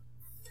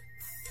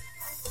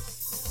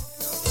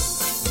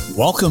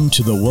Welcome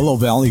to the Willow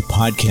Valley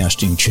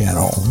Podcasting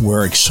Channel,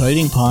 where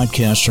exciting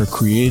podcasts are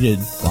created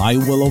by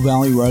Willow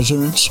Valley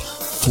residents,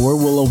 for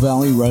Willow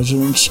Valley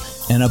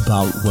residents, and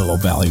about Willow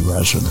Valley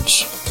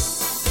residents.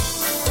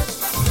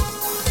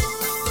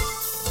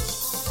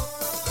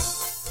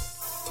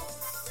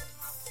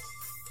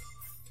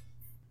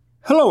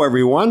 Hello,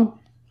 everyone.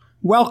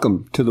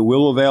 Welcome to the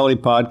Willow Valley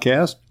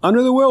Podcast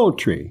Under the Willow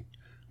Tree.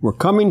 We're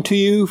coming to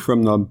you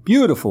from the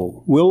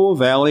beautiful Willow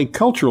Valley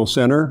Cultural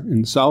Center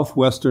in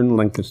southwestern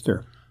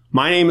Lancaster.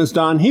 My name is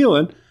Don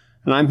Helin,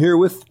 and I'm here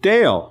with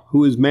Dale,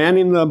 who is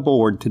manning the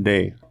board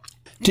today.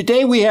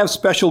 Today we have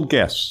special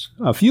guests.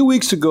 A few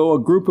weeks ago, a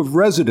group of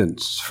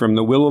residents from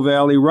the Willow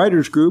Valley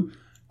Writers Group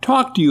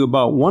talked to you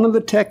about one of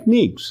the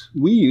techniques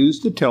we use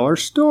to tell our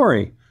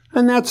story,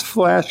 and that's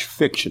flash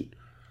fiction.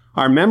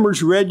 Our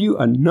members read you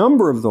a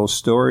number of those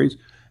stories,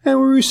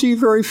 and we received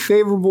very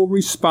favorable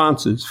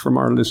responses from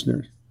our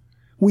listeners.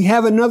 We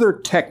have another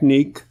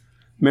technique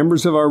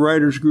members of our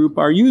writers group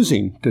are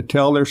using to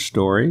tell their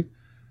story.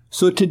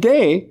 So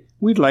today,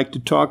 we'd like to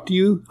talk to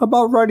you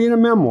about writing a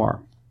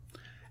memoir.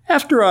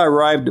 After I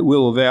arrived at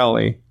Willow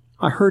Valley,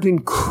 I heard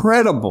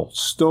incredible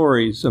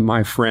stories of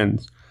my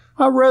friends.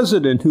 A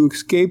resident who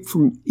escaped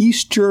from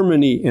East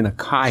Germany in a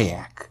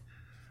kayak.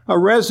 A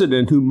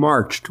resident who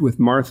marched with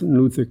Martin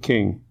Luther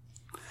King.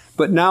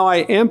 But now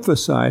I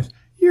emphasize,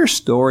 your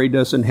story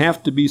doesn't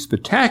have to be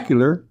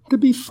spectacular to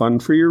be fun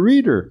for your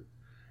reader.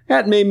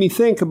 That made me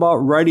think about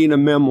writing a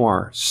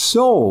memoir.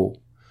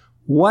 So,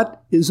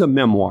 what is a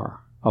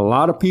memoir? A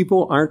lot of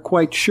people aren't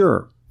quite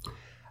sure.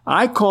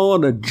 I call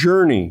it a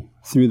journey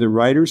through the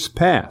writer's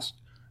past.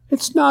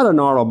 It's not an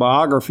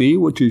autobiography,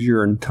 which is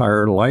your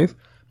entire life,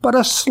 but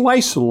a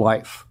slice of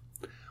life.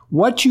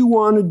 What you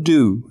want to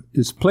do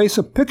is place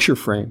a picture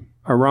frame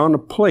around a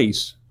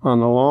place on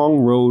the long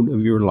road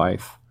of your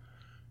life.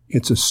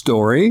 It's a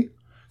story,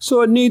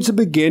 so it needs a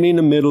beginning,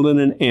 a middle,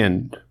 and an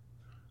end.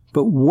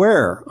 But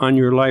where on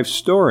your life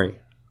story?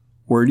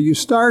 Where do you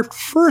start?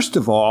 First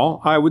of all,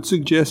 I would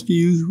suggest you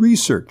use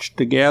research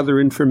to gather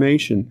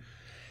information.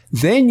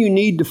 Then you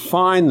need to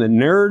find the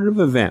narrative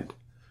event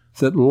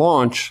that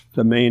launched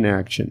the main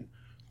action.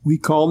 We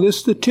call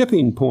this the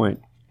tipping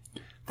point.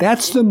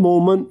 That's the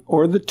moment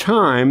or the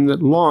time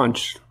that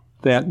launched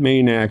that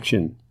main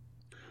action.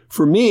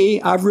 For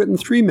me, I've written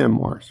 3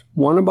 memoirs,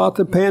 one about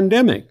the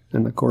pandemic.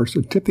 And of course,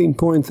 the tipping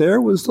point there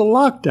was the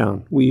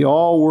lockdown we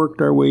all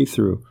worked our way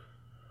through.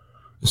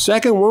 The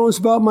second one was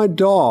about my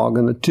dog,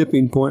 and the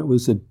tipping point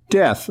was the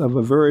death of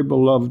a very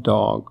beloved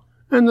dog.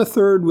 And the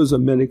third was a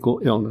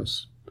medical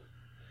illness.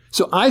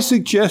 So I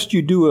suggest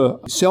you do a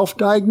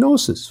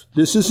self-diagnosis.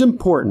 This is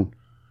important.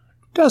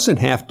 It doesn't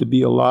have to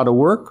be a lot of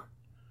work.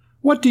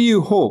 What do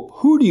you hope?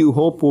 Who do you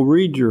hope will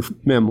read your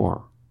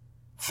memoir?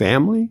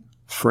 Family?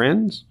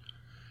 Friends?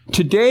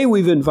 Today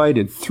we've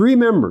invited 3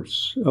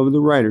 members of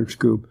the writers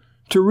group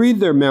to read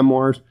their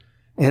memoirs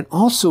and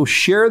also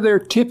share their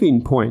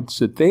tipping points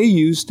that they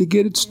use to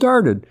get it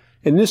started.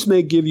 And this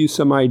may give you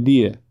some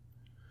idea.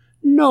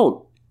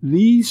 Note,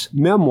 these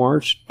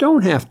memoirs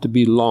don't have to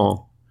be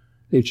long.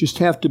 They just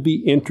have to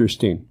be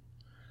interesting.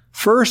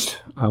 First,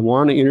 I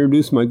want to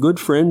introduce my good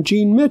friend,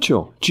 Jean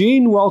Mitchell.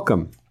 Jean,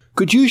 welcome.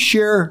 Could you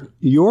share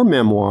your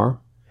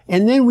memoir?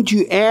 And then would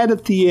you add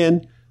at the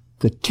end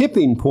the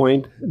tipping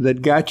point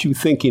that got you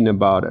thinking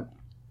about it?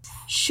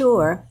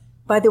 Sure.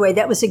 By the way,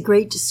 that was a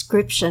great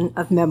description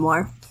of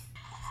memoir.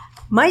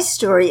 My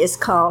story is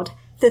called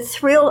The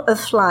Thrill of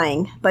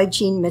Flying by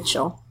Jean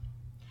Mitchell.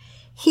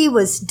 He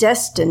was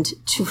destined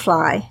to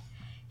fly.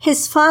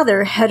 His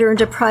father had earned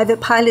a private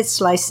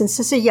pilot's license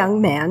as a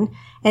young man,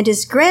 and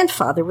his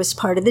grandfather was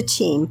part of the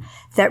team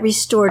that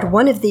restored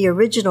one of the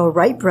original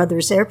Wright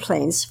brothers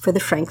airplanes for the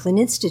Franklin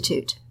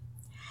Institute.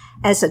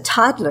 As a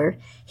toddler,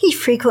 he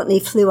frequently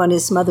flew on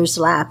his mother's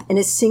lap in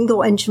a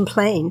single-engine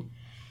plane.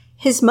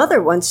 His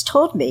mother once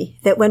told me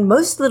that when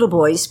most little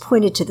boys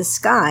pointed to the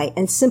sky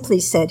and simply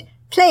said,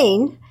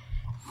 "Plane,"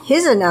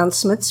 his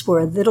announcements were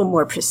a little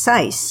more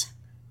precise.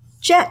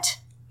 Jet,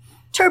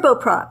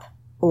 turboprop,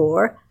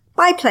 or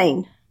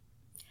biplane.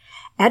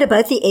 At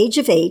about the age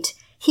of 8,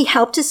 he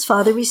helped his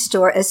father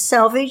restore a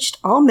salvaged,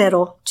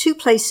 all-metal,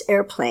 2-place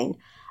airplane,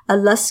 a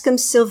Luscombe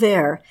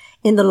Silver,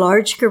 in the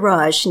large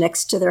garage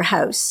next to their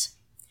house.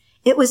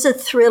 It was a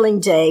thrilling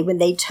day when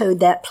they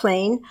towed that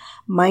plane,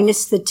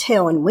 minus the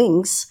tail and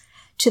wings,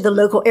 to the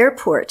local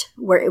airport,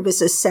 where it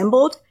was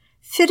assembled,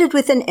 fitted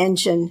with an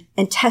engine,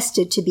 and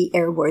tested to be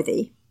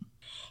airworthy.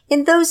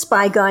 In those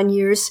bygone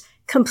years,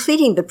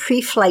 completing the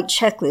pre-flight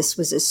checklist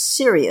was a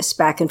serious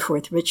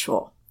back-and-forth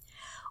ritual.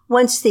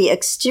 Once the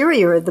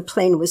exterior of the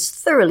plane was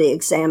thoroughly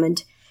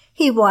examined,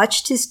 he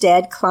watched his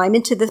dad climb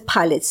into the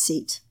pilot's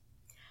seat.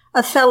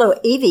 A fellow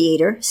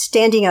aviator,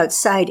 standing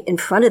outside in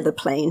front of the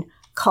plane,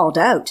 called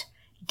out,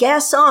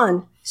 "Gas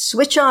on,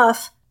 switch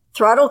off,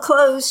 throttle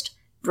closed,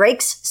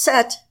 brakes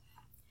set."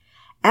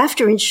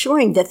 After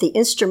ensuring that the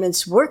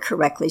instruments were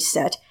correctly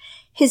set,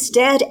 his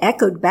dad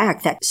echoed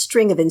back that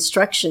string of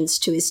instructions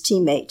to his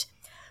teammate,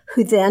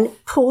 who then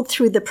pulled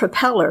through the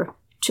propeller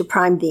to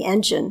prime the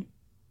engine.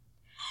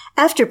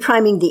 After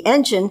priming the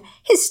engine,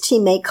 his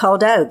teammate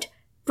called out,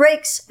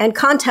 "Brakes and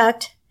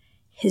contact."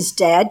 His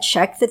dad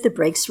checked that the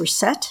brakes were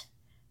set,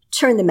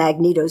 turned the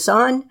magnetos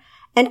on,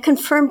 and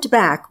confirmed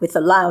back with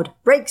a loud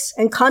 "Brakes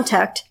and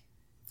contact."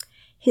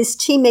 His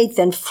teammate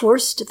then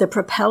forced the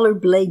propeller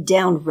blade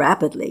down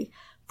rapidly,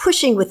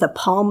 pushing with the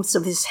palms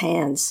of his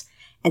hands,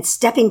 and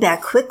stepping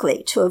back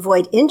quickly to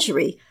avoid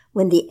injury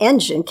when the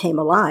engine came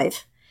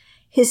alive.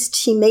 His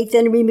teammate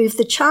then removed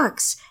the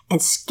chocks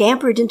and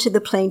scampered into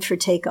the plane for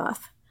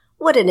takeoff.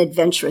 What an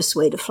adventurous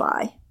way to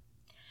fly.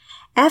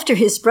 After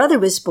his brother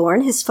was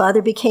born, his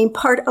father became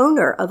part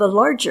owner of a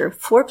larger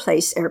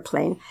 4-place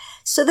airplane,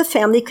 so the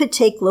family could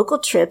take local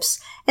trips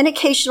and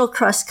occasional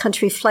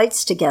cross-country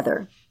flights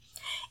together.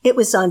 It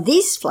was on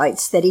these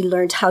flights that he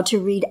learned how to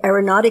read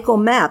aeronautical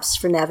maps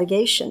for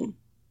navigation.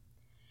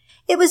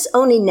 It was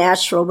only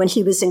natural when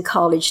he was in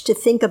college to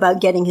think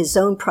about getting his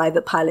own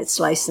private pilot's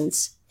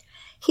license.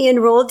 He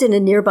enrolled in a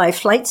nearby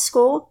flight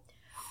school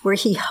where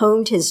he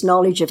honed his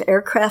knowledge of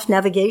aircraft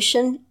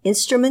navigation,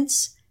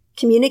 instruments,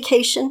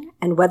 communication,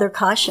 and weather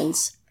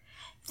cautions.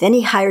 Then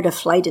he hired a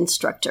flight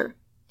instructor.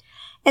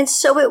 And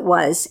so it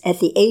was, at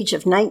the age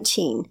of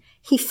 19,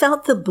 he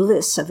felt the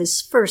bliss of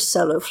his first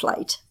solo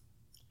flight.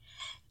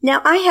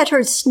 Now, I had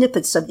heard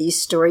snippets of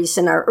these stories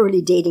in our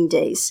early dating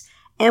days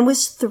and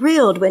was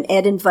thrilled when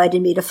Ed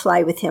invited me to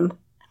fly with him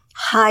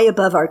high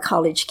above our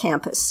college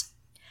campus.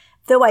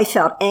 Though I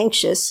felt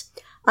anxious,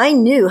 I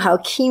knew how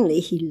keenly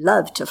he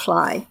loved to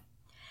fly.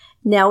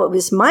 Now it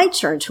was my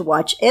turn to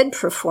watch Ed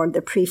perform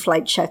the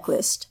pre-flight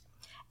checklist,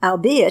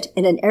 albeit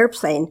in an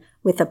airplane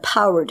with a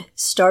powered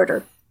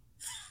starter.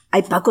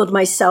 I buckled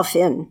myself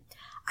in.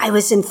 I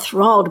was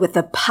enthralled with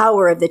the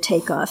power of the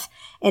takeoff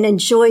and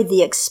enjoyed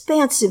the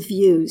expansive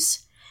views.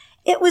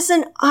 It was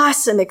an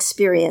awesome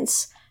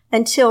experience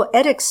until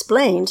Ed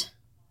explained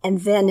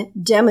and then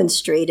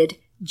demonstrated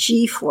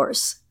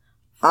G-force.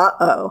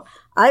 Uh-oh,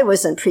 I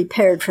wasn't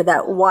prepared for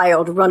that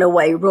wild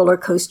runaway roller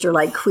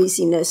coaster-like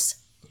queasiness.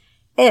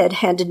 Ed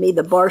handed me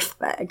the barf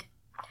bag.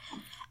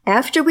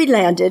 After we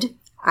landed,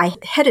 I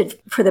headed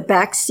for the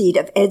back seat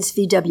of Ed's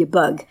VW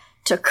Bug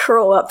to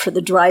curl up for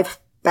the drive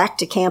back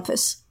to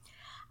campus.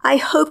 I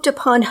hoped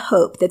upon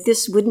hope that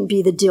this wouldn't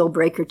be the deal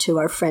breaker to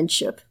our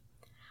friendship.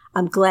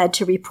 I'm glad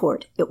to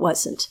report it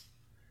wasn't.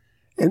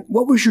 And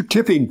what was your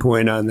tipping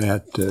point on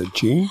that,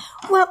 Jean?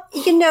 Well,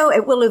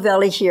 at Willow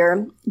Valley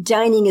here,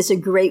 dining is a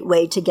great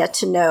way to get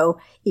to know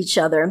each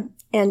other.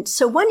 And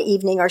so one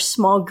evening, our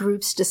small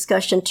group's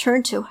discussion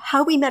turned to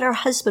how we met our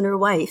husband or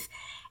wife,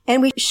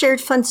 and we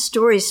shared fun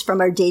stories from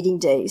our dating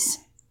days.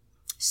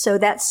 So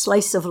that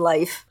slice of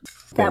life,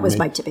 that was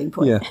my tipping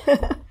point.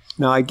 Yeah.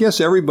 Now, I guess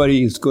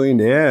everybody is going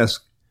to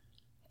ask,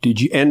 did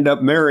you end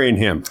up marrying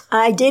him?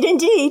 I did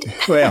indeed.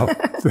 Well,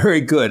 very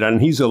good. And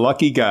he's a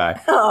lucky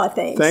guy. Oh,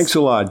 thanks. Thanks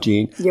a lot,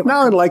 Jean.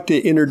 Now I'd like to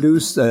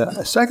introduce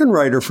a second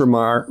writer from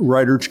our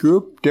writers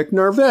group, Dick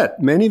Narvett.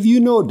 Many of you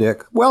know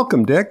Dick.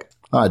 Welcome, Dick.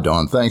 Hi,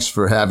 Don. Thanks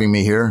for having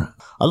me here.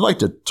 I'd like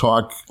to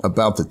talk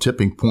about the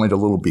tipping point a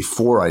little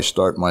before I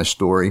start my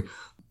story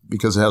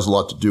because it has a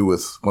lot to do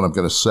with what I'm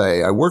going to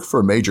say. I worked for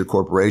a major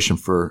corporation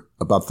for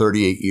about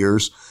 38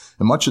 years,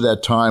 and much of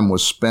that time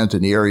was spent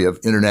in the area of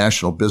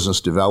international business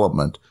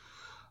development.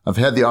 I've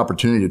had the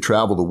opportunity to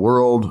travel the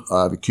world.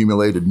 I've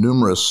accumulated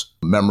numerous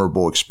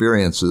memorable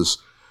experiences.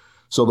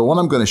 So the one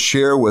I'm going to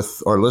share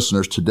with our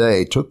listeners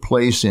today took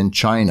place in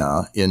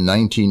China in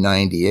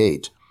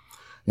 1998.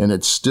 And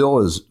it's still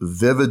as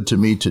vivid to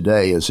me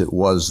today as it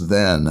was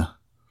then.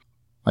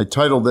 I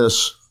titled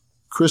this,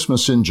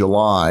 Christmas in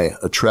July,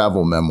 a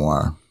Travel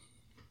Memoir.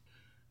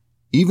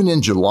 Even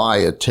in July,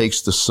 it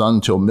takes the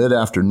sun till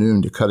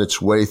mid-afternoon to cut its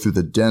way through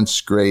the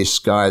dense gray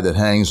sky that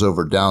hangs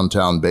over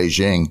downtown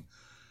Beijing.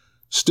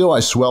 Still, I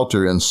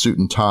swelter in suit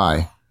and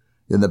tie,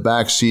 in the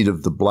back seat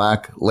of the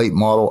black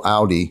late-model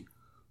Audi,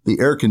 the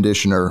air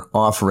conditioner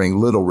offering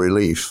little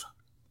relief.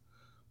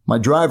 My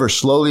driver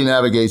slowly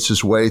navigates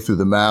his way through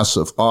the mass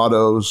of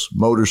autos,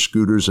 motor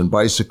scooters, and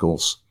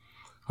bicycles.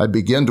 I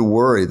begin to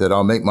worry that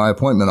I'll make my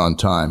appointment on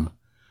time.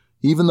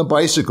 Even the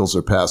bicycles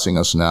are passing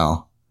us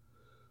now.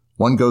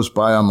 One goes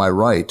by on my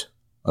right,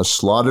 a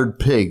slaughtered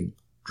pig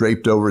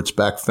draped over its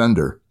back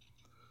fender.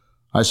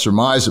 I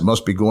surmise it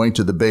must be going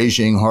to the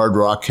Beijing Hard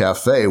Rock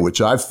Cafe,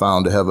 which I've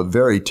found to have a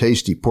very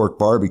tasty pork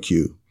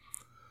barbecue.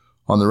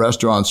 On the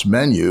restaurant's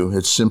menu,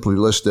 it's simply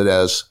listed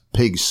as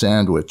pig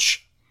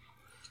sandwich.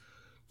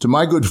 To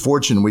my good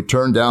fortune, we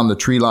turned down the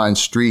tree-lined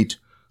street,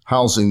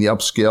 housing the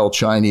upscale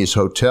Chinese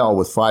hotel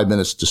with 5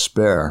 minutes to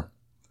spare.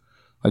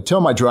 I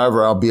tell my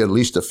driver I'll be at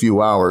least a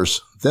few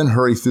hours, then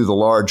hurry through the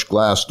large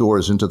glass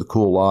doors into the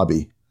cool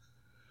lobby.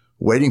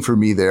 Waiting for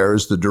me there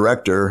is the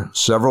director,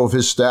 several of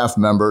his staff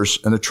members,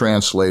 and a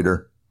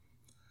translator.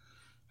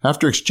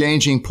 After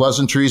exchanging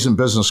pleasantries and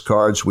business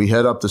cards, we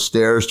head up the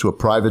stairs to a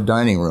private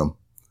dining room.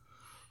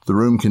 The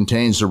room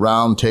contains a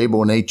round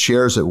table and 8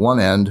 chairs at one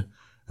end,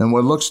 and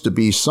what looks to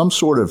be some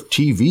sort of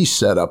TV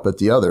setup at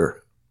the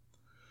other.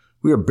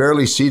 We are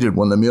barely seated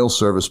when the meal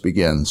service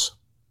begins.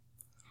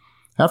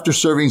 After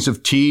servings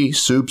of tea,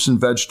 soups, and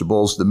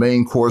vegetables, the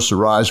main course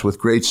arrives with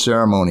great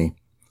ceremony.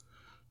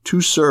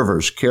 2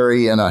 servers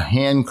carry in a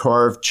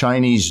hand-carved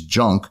Chinese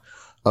junk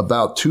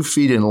about 2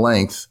 feet in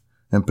length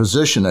and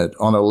position it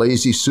on a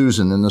lazy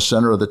Susan in the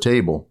center of the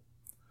table.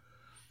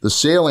 The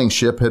sailing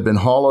ship had been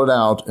hollowed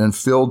out and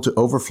filled to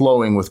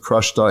overflowing with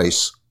crushed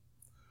ice.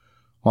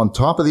 On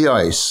top of the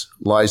ice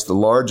lies the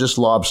largest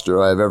lobster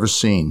I have ever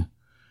seen.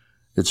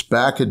 Its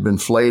back had been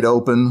flayed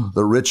open,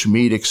 the rich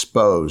meat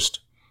exposed.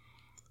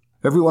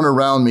 Everyone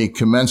around me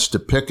commenced to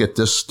pick at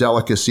this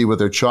delicacy with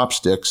their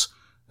chopsticks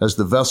as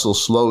the vessel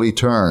slowly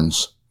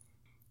turns.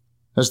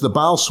 As the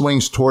bow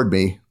swings toward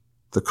me,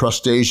 the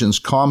crustacean's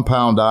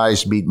compound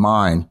eyes meet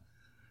mine,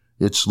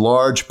 its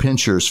large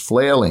pincers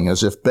flailing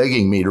as if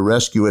begging me to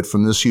rescue it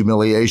from this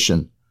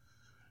humiliation.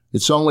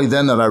 It's only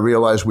then that I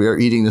realize we are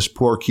eating this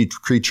poor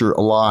creature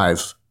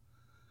alive.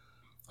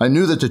 I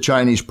knew that the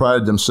Chinese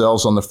prided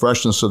themselves on the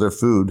freshness of their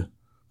food,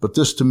 but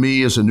this to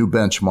me is a new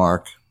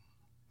benchmark.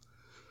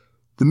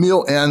 The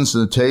meal ends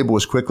and the table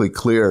is quickly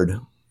cleared.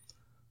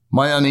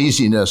 My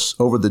uneasiness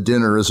over the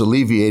dinner is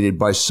alleviated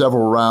by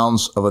several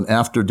rounds of an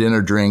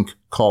after-dinner drink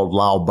called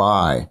Lao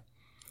Bai.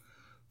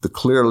 The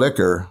clear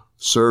liquor,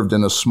 served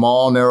in a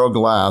small, narrow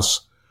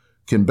glass,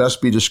 can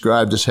best be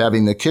described as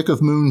having the kick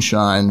of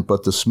moonshine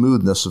but the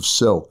smoothness of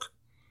silk.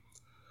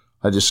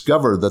 I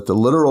discovered that the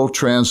literal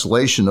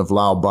translation of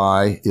Lao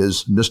Bai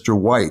is Mr.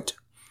 White.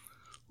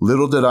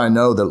 Little did I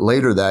know that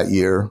later that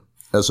year,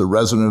 as a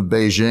resident of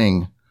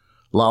Beijing,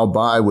 Lao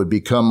Bai would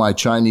become my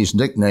Chinese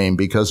nickname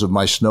because of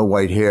my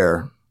snow-white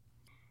hair.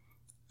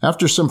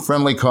 After some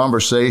friendly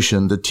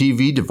conversation, the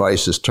TV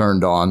device is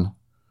turned on,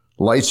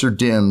 lights are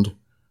dimmed,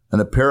 and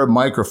a pair of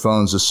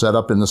microphones is set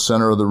up in the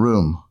center of the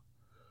room.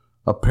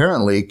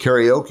 Apparently,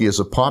 karaoke is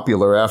a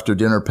popular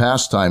after-dinner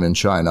pastime in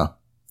China.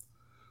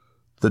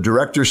 The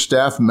director's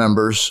staff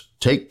members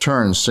take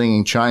turns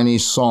singing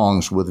Chinese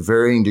songs with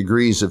varying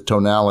degrees of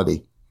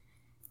tonality.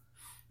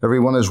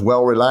 Everyone is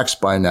well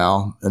relaxed by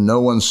now, and no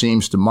one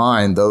seems to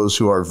mind those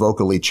who are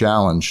vocally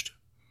challenged.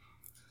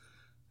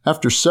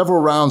 After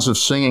several rounds of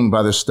singing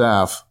by the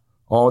staff,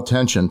 all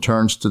attention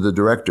turns to the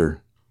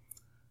director.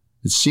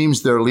 It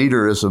seems their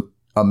leader is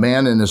a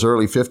man in his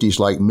early 50s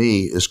like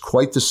me, is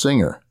quite the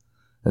singer,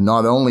 and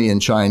not only in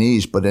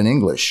Chinese but in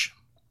English.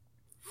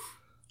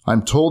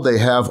 I'm told they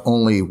have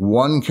only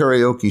one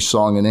karaoke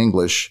song in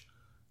English,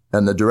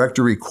 and the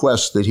director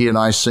requests that he and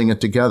I sing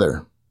it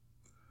together.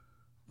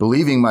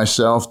 Believing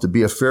myself to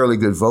be a fairly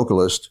good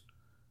vocalist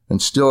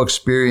and still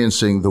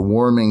experiencing the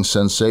warming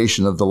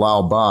sensation of the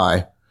Lao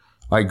Bai,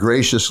 I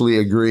graciously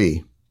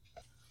agree.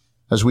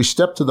 As we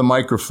step to the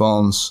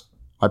microphones,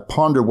 I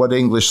ponder what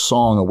English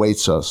song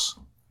awaits us.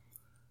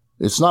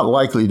 It's not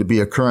likely to be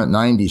a current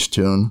 90s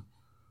tune,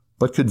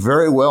 but could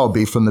very well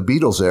be from the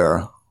Beatles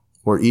era,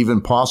 or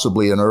even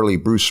possibly an early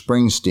Bruce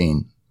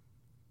Springsteen.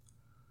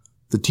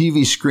 The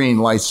TV screen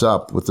lights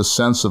up with the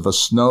sense of a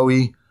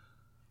snowy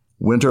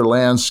winter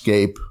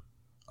landscape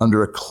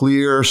under a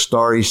clear,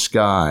 starry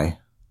sky.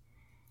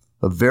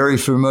 A very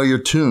familiar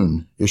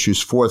tune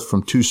issues forth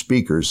from 2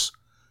 speakers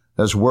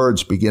as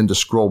words begin to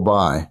scroll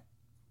by.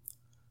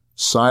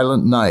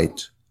 Silent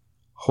night,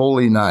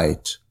 holy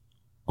night,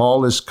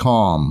 all is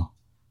calm,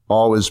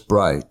 all is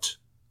bright.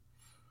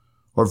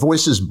 Our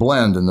voices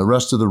blend and the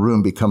rest of the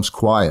room becomes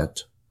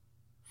quiet.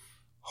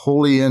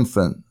 Holy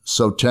infant,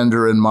 so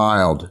tender and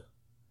mild.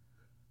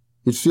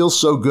 It feels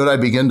so good I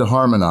begin to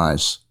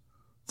harmonize.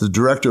 The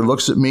director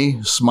looks at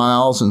me,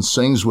 smiles, and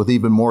sings with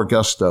even more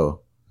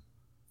gusto.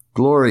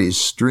 Glories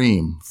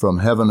stream from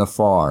heaven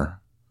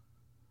afar.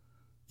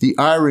 The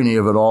irony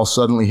of it all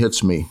suddenly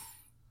hits me.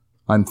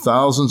 I'm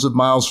thousands of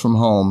miles from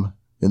home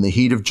in the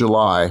heat of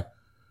July,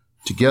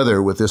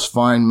 together with this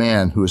fine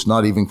man who is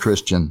not even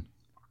Christian.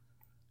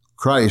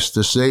 Christ,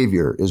 the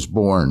Savior, is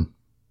born.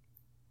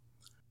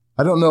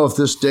 I don't know if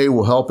this day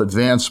will help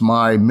advance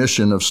my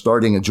mission of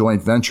starting a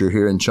joint venture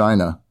here in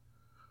China,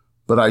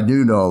 but I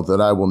do know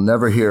that I will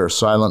never hear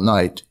Silent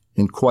Night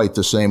in quite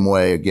the same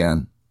way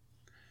again.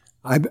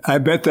 I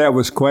bet that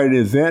was quite an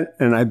event,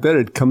 and I bet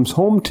it comes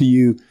home to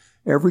you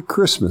every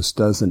Christmas,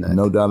 doesn't it?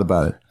 No doubt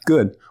about it.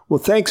 Good. Well,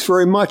 thanks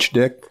very much,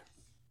 Dick.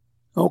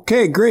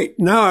 Okay, great.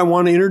 Now I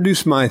want to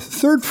introduce my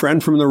third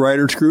friend from the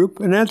Writers Group,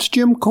 and that's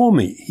Jim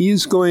Comey.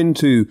 He's going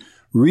to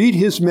read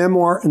his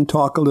memoir and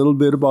talk a little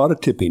bit about a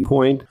tipping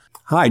point.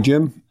 Hi,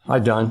 Jim. Hi,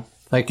 Don.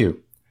 Thank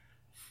you.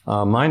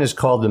 Mine is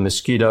called The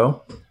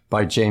Mosquito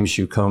by James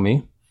U.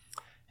 Comey,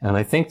 and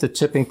I think the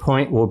tipping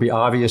point will be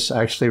obvious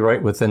actually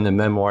right within the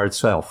memoir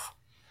itself.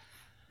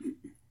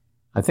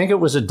 I think it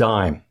was a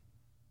dime.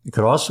 It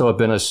could also have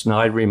been a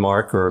snide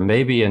remark or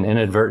maybe an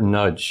inadvertent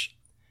nudge.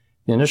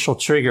 The initial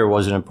trigger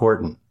wasn't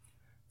important.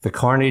 The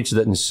carnage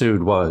that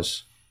ensued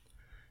was.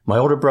 My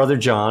older brother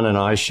John and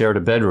I shared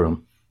a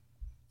bedroom,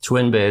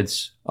 twin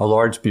beds, a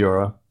large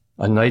bureau,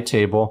 a night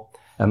table,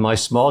 and my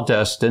small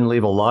desk didn't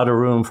leave a lot of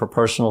room for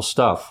personal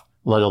stuff,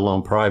 let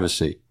alone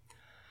privacy.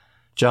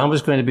 John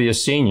was going to be a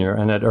senior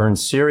and had earned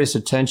serious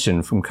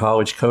attention from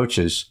college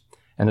coaches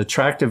and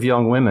attractive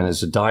young women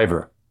as a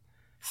diver.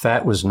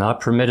 Fat was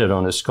not permitted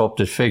on his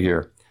sculpted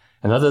figure,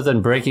 and other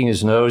than breaking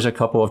his nose a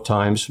couple of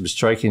times from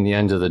striking the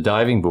end of the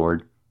diving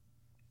board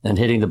and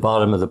hitting the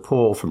bottom of the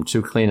pool from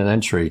too clean an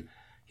entry,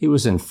 he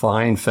was in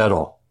fine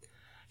fettle.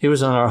 He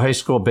was on our high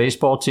school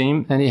baseball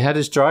team, and he had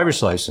his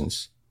driver's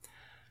license.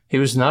 He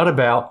was not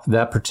about,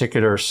 that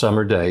particular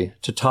summer day,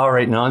 to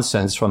tolerate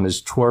nonsense from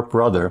his twerp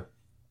brother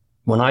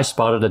when I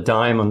spotted a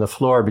dime on the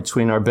floor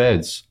between our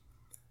beds.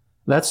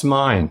 "That's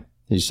mine,"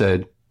 he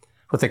said,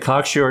 with the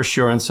cocksure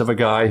assurance of a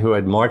guy who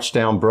had marched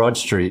down Broad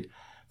Street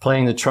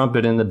playing the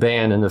trumpet in the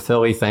band in the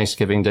Philly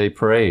Thanksgiving Day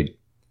parade.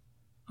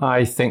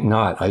 "I think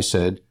not," I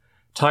said,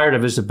 tired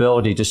of his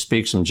ability to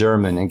speak some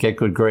German and get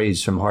good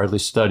grades from hardly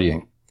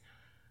studying.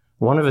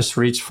 One of us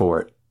reached for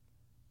it.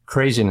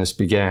 Craziness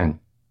began.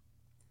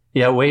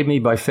 He outweighed me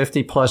by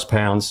 50-plus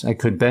pounds and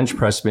could bench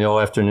press me all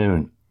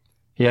afternoon.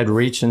 He had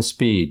reach and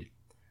speed.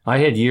 I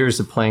had years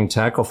of playing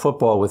tackle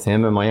football with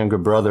him and my younger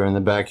brother in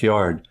the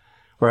backyard,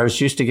 where I was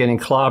used to getting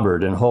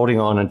clobbered and holding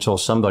on until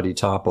somebody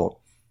toppled.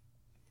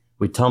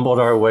 We tumbled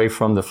our way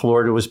from the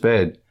floor to his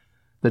bed.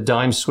 The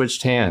dime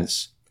switched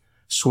hands.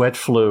 Sweat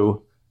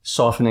flew,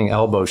 softening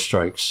elbow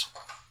strikes.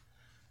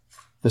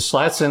 The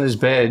slats in his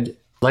bed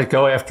let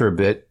go after a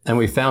bit, and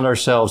we found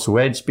ourselves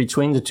wedged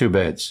between the two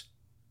beds.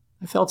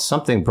 I felt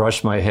something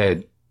brush my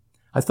head.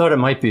 I thought it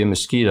might be a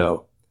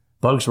mosquito.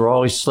 Bugs were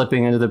always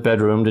slipping into the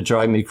bedroom to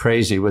drive me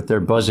crazy with their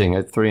buzzing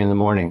at 3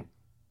 a.m.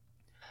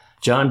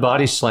 John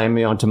body slammed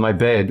me onto my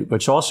bed,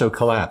 which also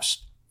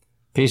collapsed.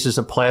 Pieces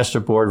of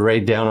plasterboard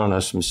rained down on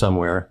us from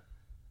somewhere.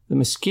 The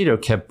mosquito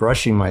kept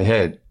brushing my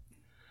head.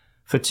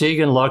 Fatigue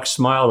and luck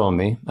smiled on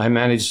me. I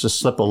managed to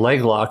slip a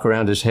leg lock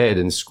around his head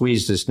and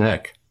squeezed his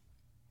neck.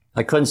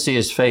 I couldn't see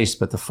his face,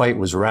 but the fight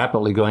was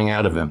rapidly going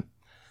out of him.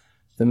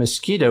 The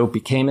mosquito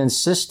became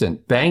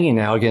insistent, banging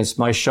now against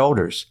my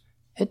shoulders.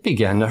 It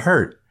began to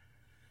hurt.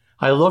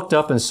 I looked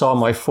up and saw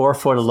my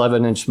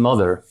 4'11"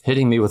 mother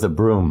hitting me with a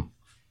broom.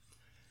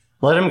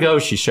 "Let him go,"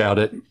 she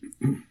shouted.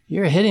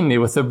 "You're hitting me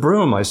with a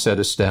broom," I said,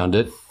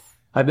 astounded.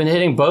 "I've been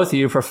hitting both of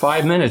you for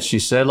 5 minutes," she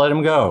said. "Let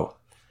him go."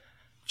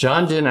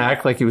 John didn't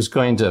act like he was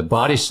going to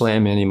body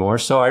slam me anymore,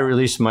 so I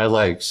released my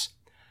legs.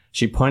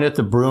 She pointed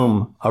the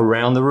broom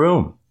around the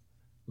room.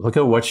 "Look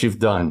at what you've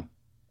done."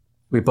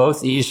 We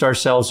both eased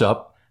ourselves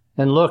up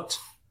and looked.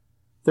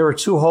 There were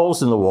 2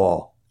 holes in the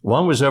wall.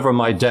 One was over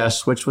my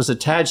desk, which was a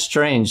tad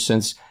strange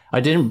since I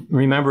didn't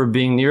remember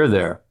being near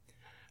there.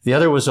 The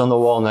other was on the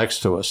wall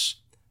next to us.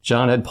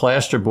 John had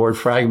plasterboard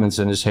fragments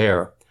in his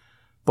hair.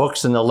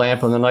 Books and the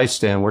lamp on the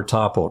nightstand were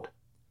toppled.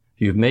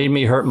 "You've made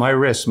me hurt my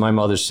wrists," my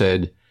mother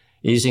said,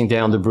 easing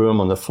down the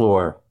broom on the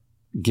floor.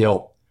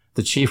 Guilt,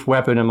 the chief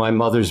weapon in my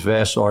mother's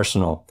vast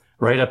arsenal,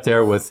 right up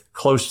there with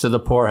close to the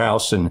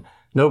poorhouse and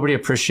nobody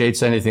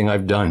appreciates anything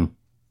I've done.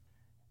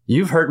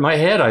 "You've hurt my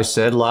head," I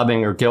said,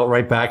 lobbing her guilt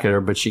right back at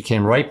her, but she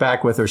came right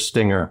back with her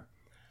stinger.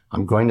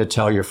 "I'm going to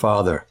tell your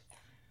father."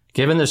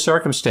 Given the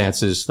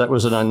circumstances, that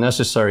was an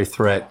unnecessary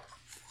threat.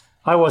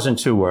 I wasn't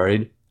too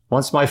worried.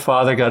 Once my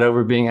father got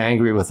over being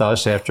angry with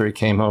us after he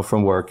came home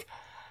from work,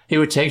 he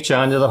would take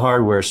John to the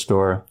hardware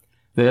store.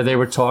 There they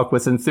would talk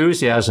with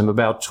enthusiasm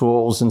about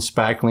tools and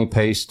spackling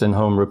paste and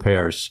home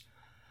repairs.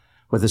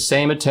 With the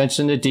same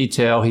attention to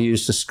detail he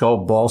used to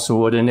sculpt balsa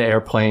wood into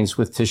airplanes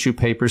with tissue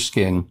paper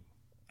skin,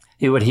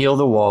 he would heal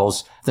the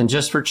walls, then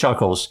just for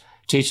chuckles,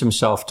 teach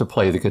himself to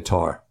play the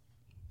guitar.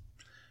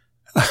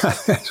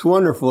 That's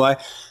wonderful.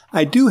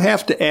 I do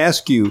have to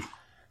ask you,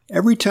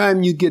 every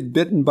time you get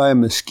bitten by a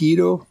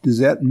mosquito, does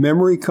that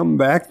memory come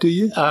back to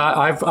you?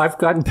 I've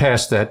gotten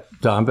past that,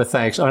 Don, but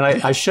thanks. And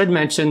I should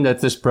mention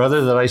that this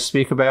brother that I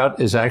speak about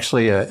is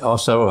actually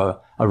also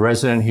a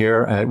resident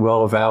here at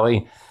Willow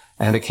Valley.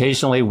 And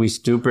occasionally we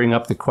do bring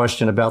up the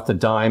question about the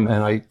dime,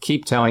 and I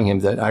keep telling him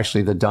that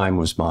actually the dime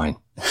was mine.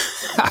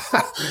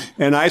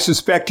 And I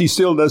suspect he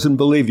still doesn't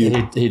believe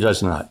you. He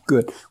does not.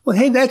 Good. Well,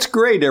 hey, that's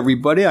great,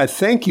 everybody. I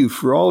thank you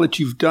for all that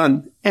you've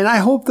done, and I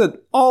hope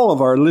that all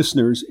of our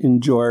listeners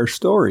enjoy our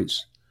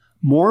stories.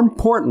 More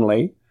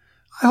importantly,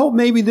 I hope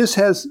maybe this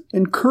has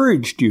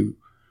encouraged you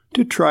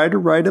to try to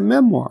write a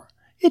memoir.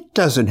 It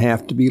doesn't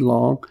have to be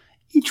long.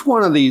 Each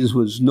one of these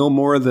was no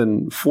more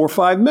than 4 or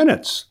 5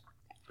 minutes.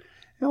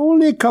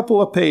 Only a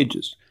couple of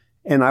pages.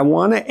 And I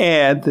want to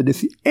add that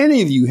if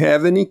any of you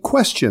have any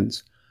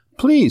questions,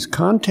 please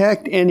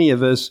contact any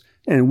of us,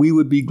 and we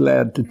would be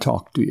glad to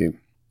talk to you.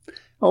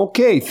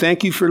 Okay,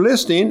 thank you for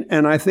listening,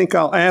 and I think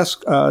I'll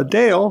ask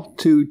Dale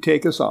to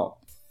take us out.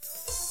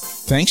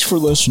 Thanks for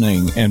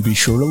listening, and be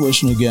sure to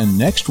listen again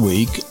next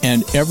week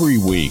and every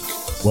week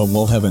when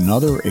we'll have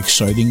another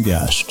exciting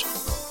guest.